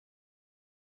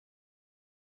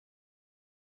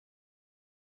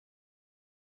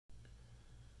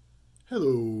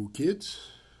Hello kids,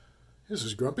 this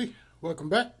is Grumpy. Welcome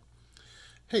back.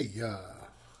 Hey,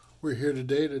 we're here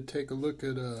today to take a look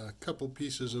at a couple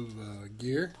pieces of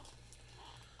gear.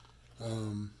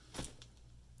 If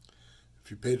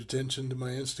you paid attention to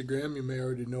my Instagram, you may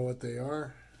already know what they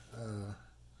are.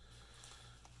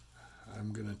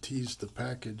 I'm going to tease the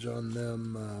package on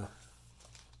them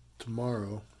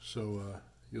tomorrow, so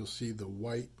you'll see the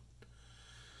white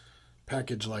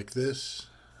package like this.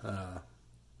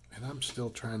 And I'm still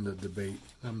trying to debate.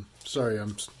 I'm sorry,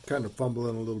 I'm kind of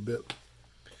fumbling a little bit.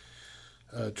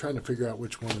 Trying to figure out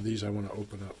which one of these I want to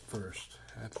open up first.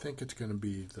 I think it's going to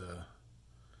be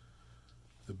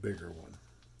the bigger one,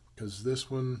 because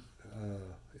this one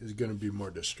is going to be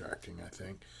more distracting, I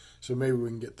think. So maybe we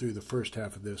can get through the first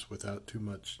half of this without too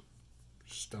much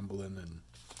stumbling and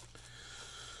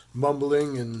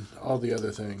mumbling and all the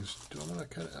other things. Do I want to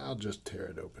cut it? I'll just tear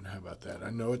it open. How about that? I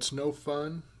know it's no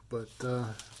fun, but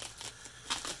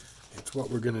it's what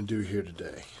we're going to do here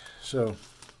today. So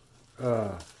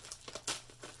I'll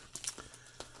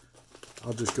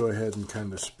just go ahead and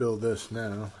kind of spill this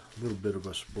now. A little bit of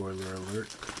a spoiler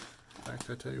alert. In fact,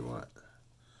 I tell you what,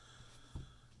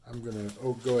 I'm going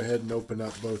to go ahead and open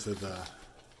up both of the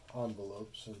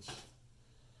envelopes since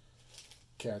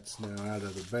Cat's now out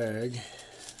of the bag.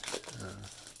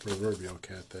 Proverbial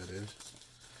cat, that is.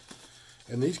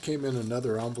 And these came in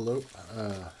another envelope.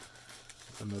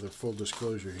 Another full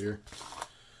disclosure here.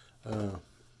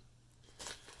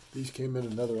 These came in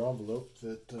another envelope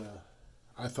that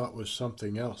I thought was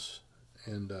something else.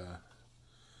 And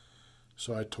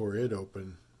so I tore it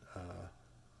open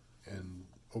and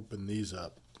opened these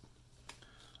up.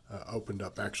 Opened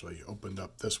up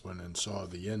this one and saw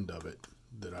the end of it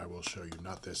that I will show you.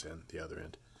 Not this end, the other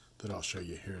end, that I'll show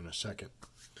you here in a second.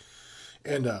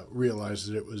 And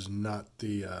realized that it was not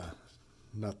the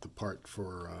part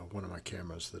for one of my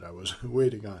cameras that I was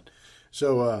waiting on.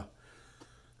 So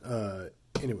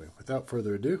anyway, without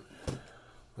further ado,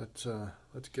 let's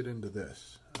get into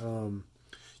this.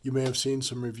 You may have seen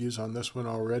some reviews on this one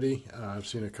already. I've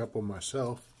seen a couple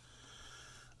myself.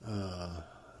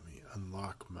 Let me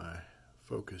unlock my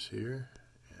focus here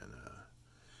and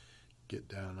get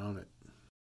down on it.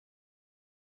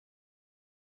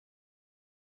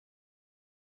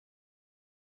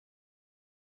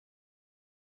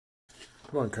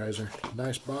 Come on, Kizer.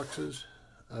 Nice boxes.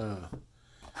 I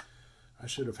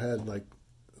should have had like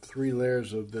 3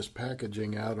 layers of this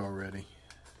packaging out already.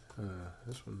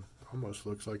 This one almost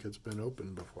looks like it's been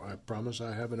opened before. I promise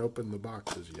I haven't opened the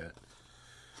boxes yet.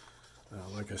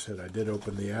 Like I said, I did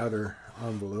open the outer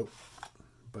envelope,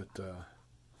 but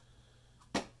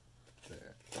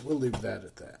there. We'll leave that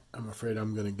at that. I'm afraid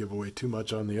I'm going to give away too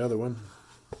much on the other one.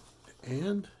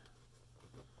 And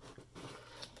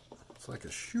it's like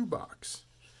a shoebox.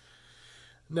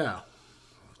 Now,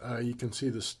 you can see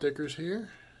the stickers here.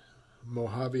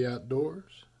 Mojave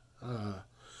Outdoors.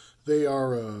 They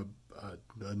are a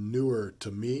newer to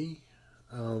me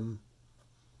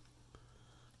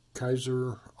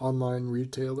Kizer online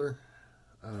retailer.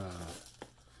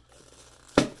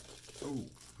 Oh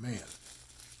man,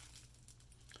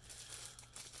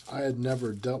 I had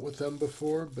never dealt with them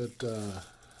before, but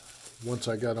once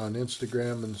I got on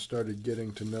Instagram and started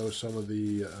getting to know some of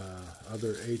the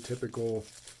other atypical...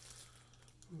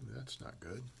 Ooh, that's not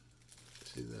good.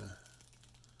 See the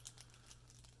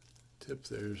tip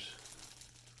there's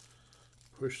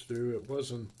pushed through. It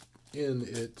wasn't in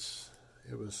its...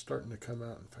 It was starting to come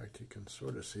out. In fact, you can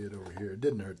sort of see it over here. It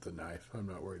didn't hurt the knife. I'm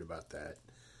not worried about that.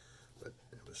 But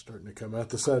it was starting to come out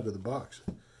the side of the box.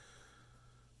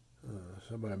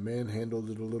 Somebody manhandled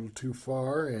it a little too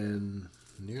far and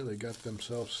nearly got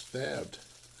themselves stabbed.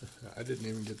 I didn't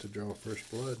even get to draw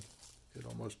first blood. It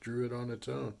almost drew it on its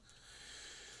own.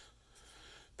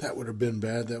 That would have been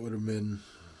bad. That would have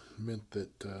meant that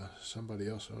somebody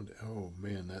else owned it. Oh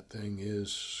man, that thing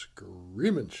is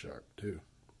screaming sharp too.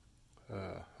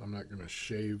 I'm not going to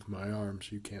shave my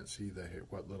arms. You can't see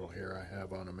what little hair I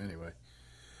have on them anyway.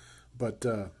 But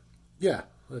yeah,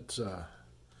 let's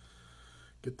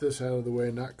get this out of the way.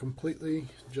 Not completely,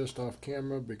 just off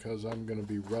camera, because I'm going to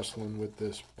be wrestling with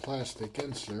this plastic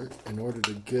insert in order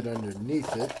to get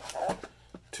underneath it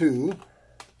to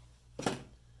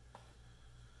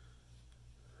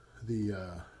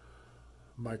the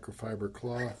microfiber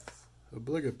cloth,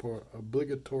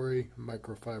 obligatory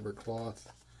microfiber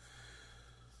cloth,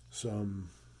 some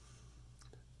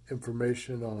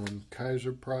information on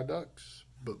Kizer products,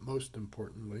 but most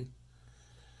importantly,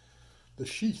 the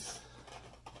sheath.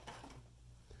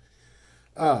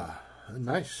 A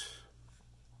nice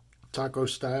taco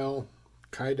style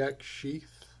Kydex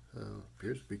sheath.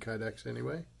 Appears to be Kydex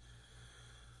anyway.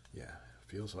 Yeah,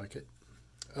 feels like it.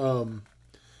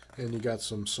 And you got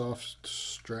some soft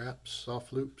straps,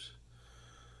 soft loops,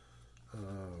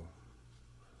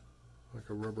 like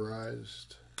a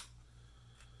rubberized,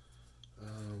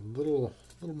 little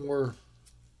more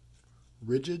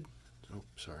rigid. Oh,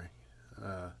 sorry,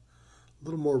 a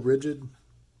little more rigid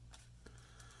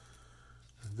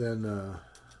than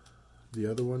the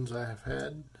other ones I have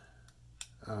had,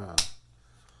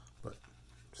 but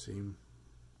seem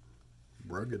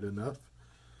rugged enough.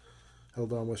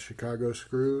 Held on with Chicago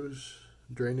screws,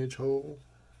 drainage hole,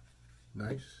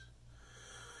 nice.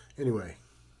 Anyway,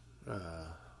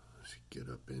 let's get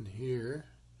up in here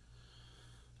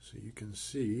so you can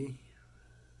see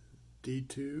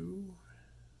D2,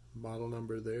 model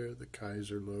number there, the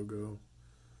Kizer logo,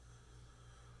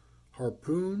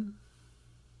 Harpoon,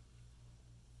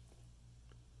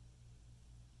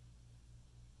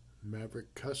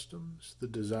 Maverick Customs, the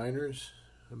designers,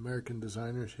 American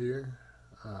designers here.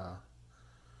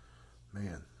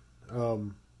 Man,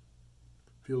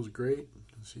 feels great. You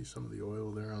can see some of the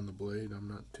oil there on the blade. I'm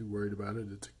not too worried about it.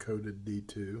 It's a coated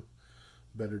D2.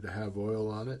 Better to have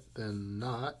oil on it than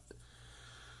not.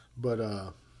 But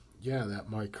yeah, that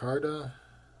micarta,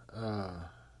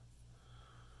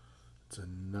 it's a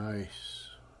nice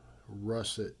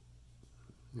russet,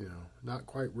 you know, not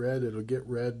quite red. It'll get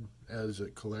red as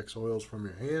it collects oils from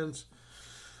your hands.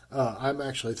 I'm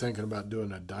actually thinking about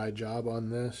doing a dye job on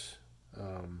this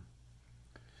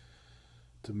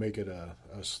to make it a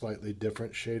slightly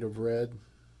different shade of red,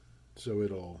 so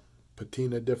it'll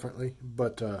patina differently.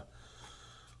 But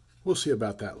we'll see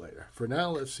about that later. For now,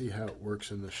 let's see how it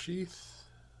works in the sheath.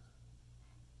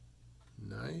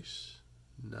 Nice,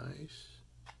 nice.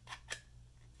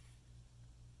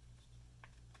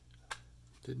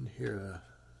 Didn't hear a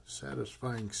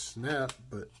satisfying snap,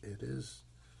 but it is.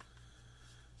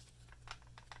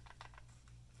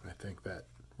 I think that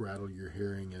rattle you're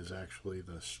hearing is actually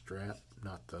the strap,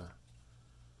 not the...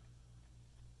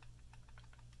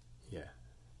 Yeah.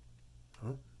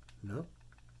 Oh, no.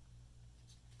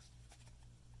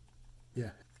 Yeah,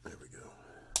 there we go.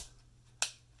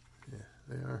 Yeah,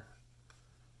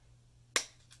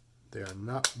 they are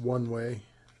not one-way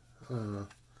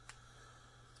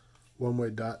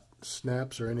dot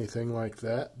snaps or anything like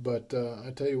that, but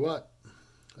I tell you what,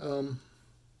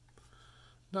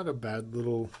 not a bad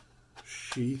little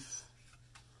sheath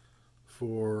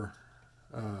for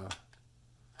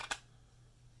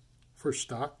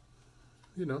stock,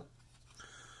 you know.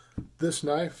 This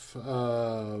knife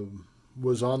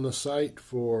was on the site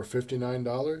for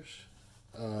 $59,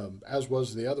 as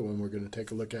was the other one we're going to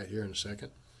take a look at here in a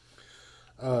second.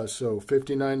 So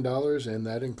 $59, and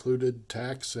that included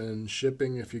tax and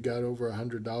shipping if you got over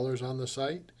 $100 on the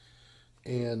site.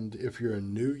 And if you're a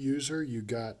new user, you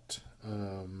got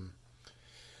I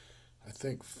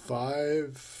think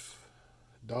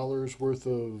 $5 worth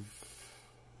of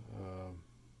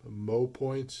MO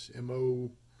points, MO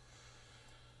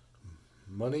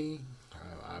money.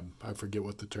 I forget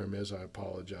what the term is. I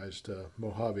apologize to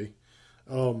Mojave.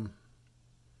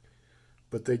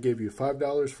 But they gave you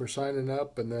 $5 for signing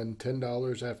up, and then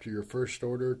 $10 after your first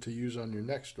order to use on your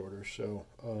next order. So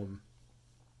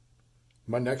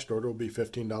my next order will be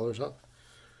 $15 off.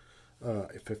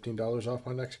 $15 off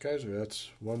my next Kizer. That's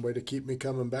one way to keep me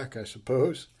coming back, I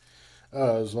suppose.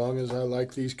 As long as I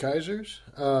like these Kizers,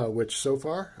 which so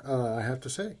far, I have to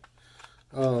say,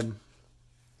 I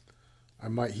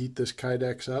might heat this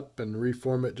Kydex up and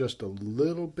reform it just a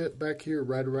little bit back here,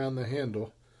 right around the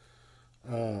handle,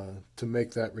 to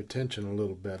make that retention a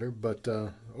little better. But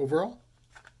overall,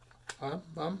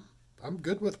 I'm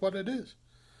good with what it is.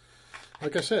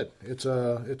 Like I said, it's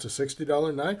a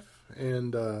 $60 knife,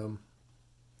 and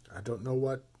I don't know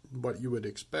what you would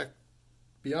expect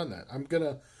beyond that. I'm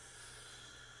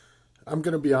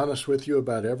gonna be honest with you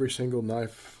about every single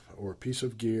knife or piece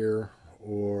of gear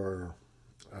or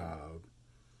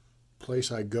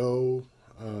place I go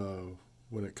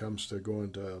when it comes to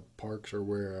going to parks or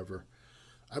wherever.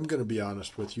 I'm going to be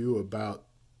honest with you about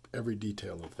every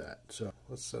detail of that. So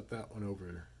let's set that one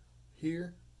over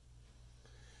here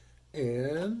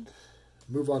and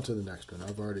move on to the next one.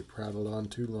 I've already prattled on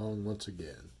too long once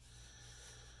again.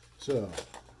 So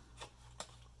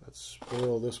let's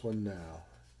spoil this one now.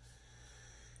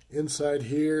 Inside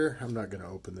here, I'm not going to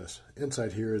open this.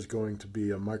 Inside here is going to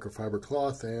be a microfiber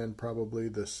cloth and probably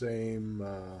the same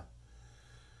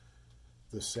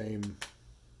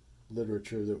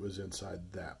literature that was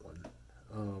inside that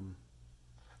one.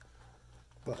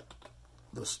 But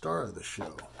the star of the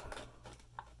show.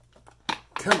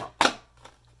 Come on.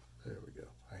 There we go.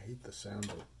 I hate the sound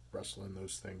of rustling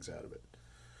those things out of it.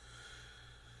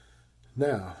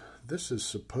 Now, this is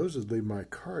supposedly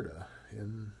micarta,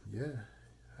 and yeah,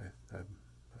 I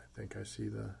think I see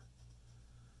the.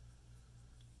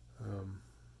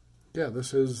 Yeah,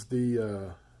 this is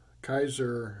the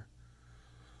Kizer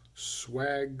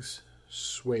Swags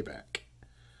Swayback.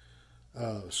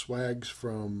 Swags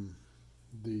from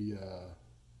the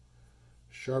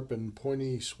sharp and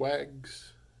pointy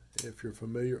swags, if you're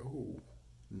familiar. Oh,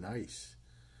 nice.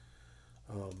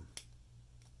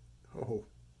 Oh,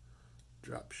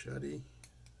 drop shutty,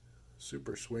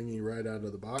 super swingy right out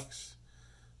of the box.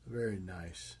 Very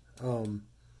nice.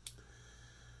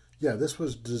 Yeah, this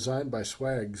was designed by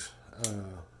Swags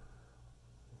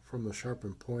from the Sharp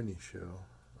and Pointy show,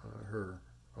 her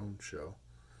own show.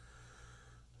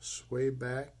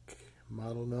 Swayback,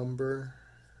 model number,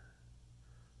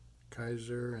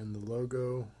 Kizer, and the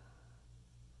logo,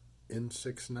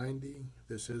 N690.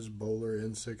 This is Bowler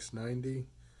N690.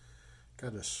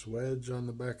 Got a swedge on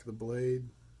the back of the blade.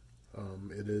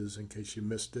 It is, in case you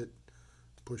missed it,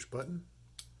 push button.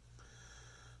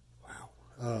 Wow.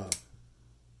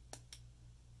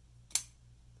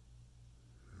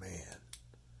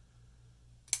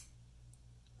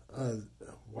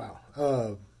 Wow.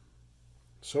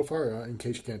 So far, in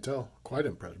case you can't tell, quite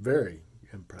impressed. Very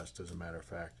impressed, as a matter of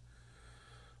fact.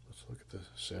 Let's look at the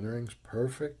centering's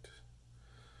perfect.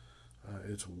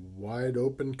 It's wide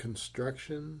open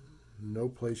construction. No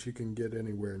place you can get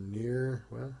anywhere near.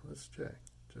 Well, let's check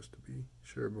just to be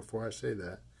sure before I say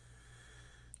that.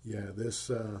 Yeah, this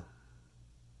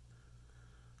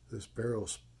barrel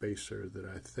spacer that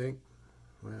I think,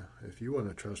 well, if you want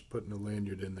to trust putting a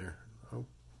lanyard in there. Oh,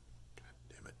 God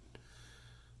damn it.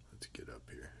 Let's get up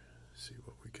here, see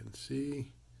what we can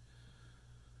see.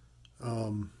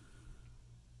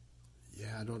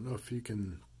 Yeah, I don't know if you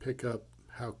can pick up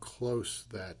how close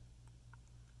that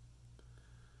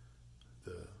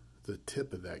the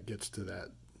tip of that gets to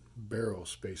that barrel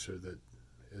spacer that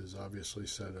is obviously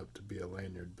set up to be a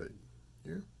lanyard, but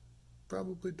you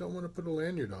probably don't want to put a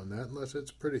lanyard on that unless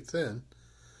it's pretty thin.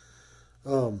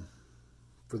 For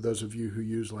those of you who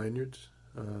use lanyards,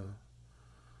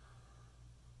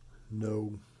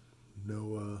 no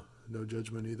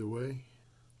judgment either way.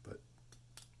 But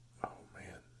oh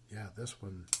man, yeah, this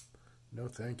one, no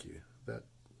thank you. That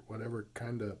whatever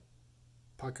kind of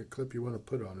pocket clip you want to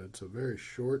put on it, it's a very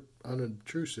short,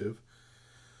 unobtrusive.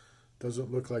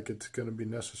 Doesn't look like it's going to be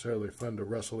necessarily fun to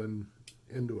wrestle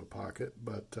into a pocket,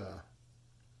 but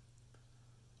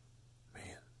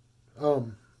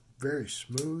man, very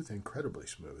smooth, incredibly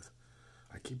smooth.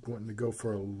 I keep wanting to go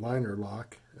for a liner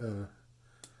lock,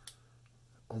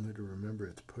 only to remember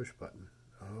it's push button.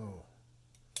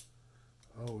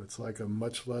 Oh, it's like a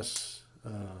much less.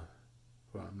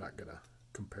 Well, I'm not gonna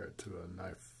compare it to a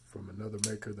knife from another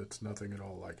maker that's nothing at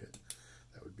all like it.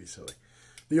 That would be silly.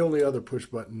 The only other push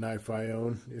button knife I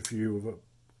own, if you've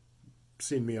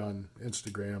seen me on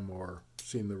Instagram or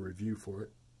seen the review for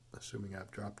it, assuming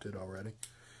I've dropped it already.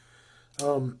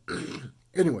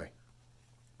 Anyway,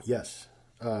 yes.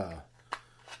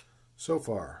 So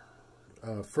far,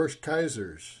 first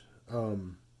Kizers,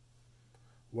 one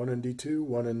in D2,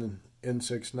 one in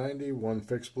N690, one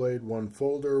fixed blade, one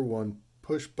folder, one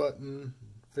push button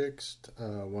fixed,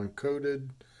 one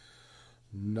coated,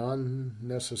 non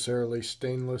necessarily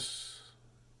stainless,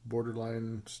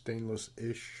 borderline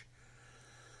stainless-ish,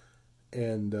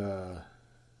 and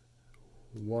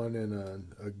one in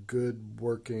a good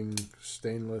working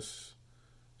stainless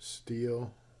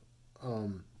steel.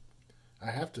 I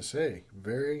have to say,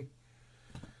 very,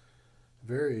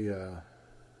 very,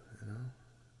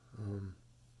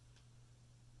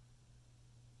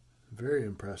 very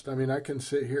impressed. I mean, I can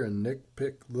sit here and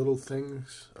nitpick little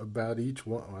things about each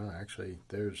one. Well, actually,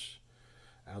 there's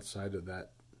outside of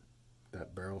that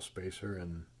barrel spacer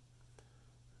and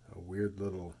a weird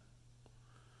little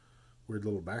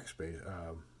backspace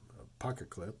pocket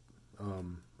clip.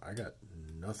 I got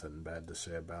nothing bad to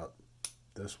say about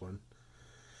this one,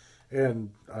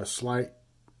 and a slight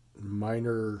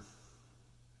minor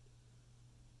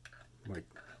like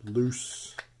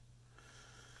loose,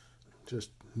 just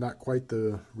not quite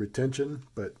the retention,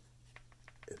 but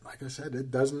like I said,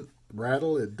 it doesn't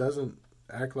rattle, it doesn't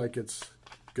act like it's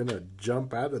gonna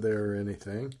jump out of there or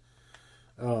anything.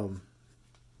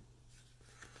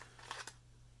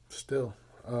 Still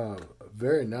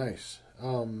very nice.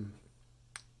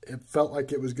 It felt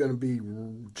like it was going to be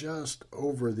just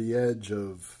over the edge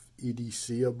of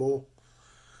EDC-able,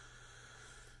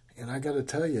 and I got to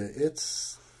tell you,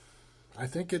 I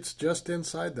think it's just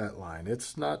inside that line.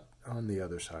 It's not on the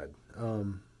other side.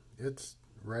 It's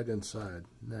right inside.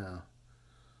 Now,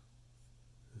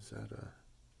 is that a...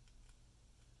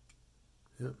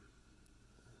 Yep,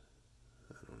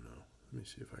 Let me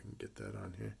see if I can get that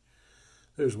on here.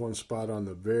 There's one spot on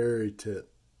the very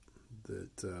tip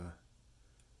that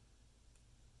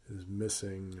is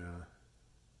missing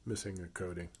a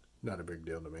coating. Not a big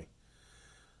deal to me.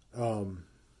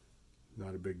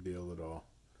 Not a big deal at all.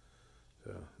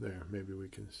 So there, maybe we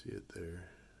can see it there.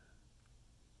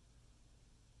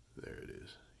 There it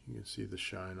is. You can see the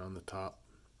shine on the top.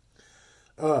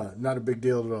 Not a big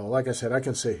deal at all. Like I said, I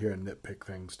can sit here and nitpick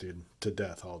things to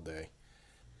death all day.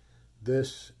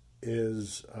 This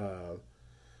is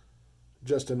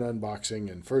just an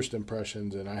unboxing and first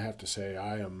impressions, and I have to say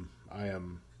I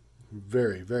am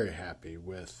very, very happy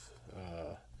with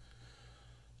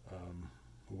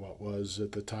what was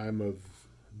at the time of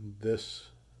this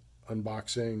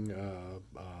unboxing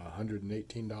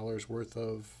 $118 worth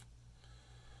of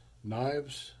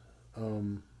knives,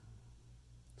 some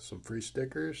free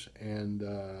stickers, and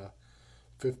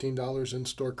 $15 in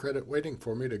store credit waiting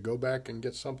for me to go back and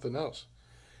get something else.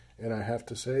 And I have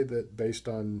to say that based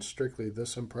on strictly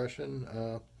this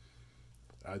impression,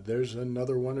 there's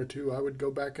another one or two I would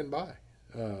go back and buy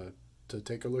to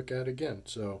take a look at again.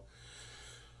 So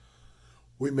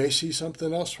we may see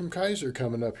something else from Kizer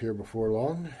coming up here before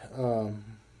long.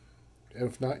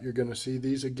 If not, you're going to see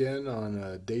these again on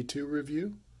a day 2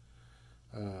 review.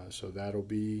 So that'll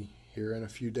be here in a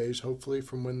few days, hopefully,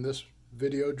 from when this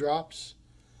video drops.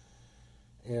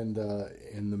 And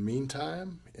in the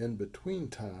meantime, in between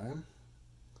time,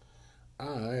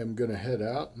 I am going to head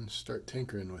out and start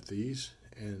tinkering with these,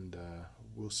 and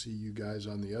we'll see you guys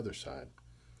on the other side.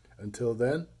 Until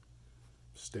then,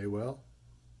 stay well,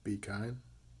 be kind,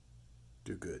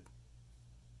 do good.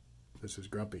 This is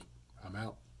Grumpy. I'm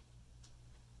out.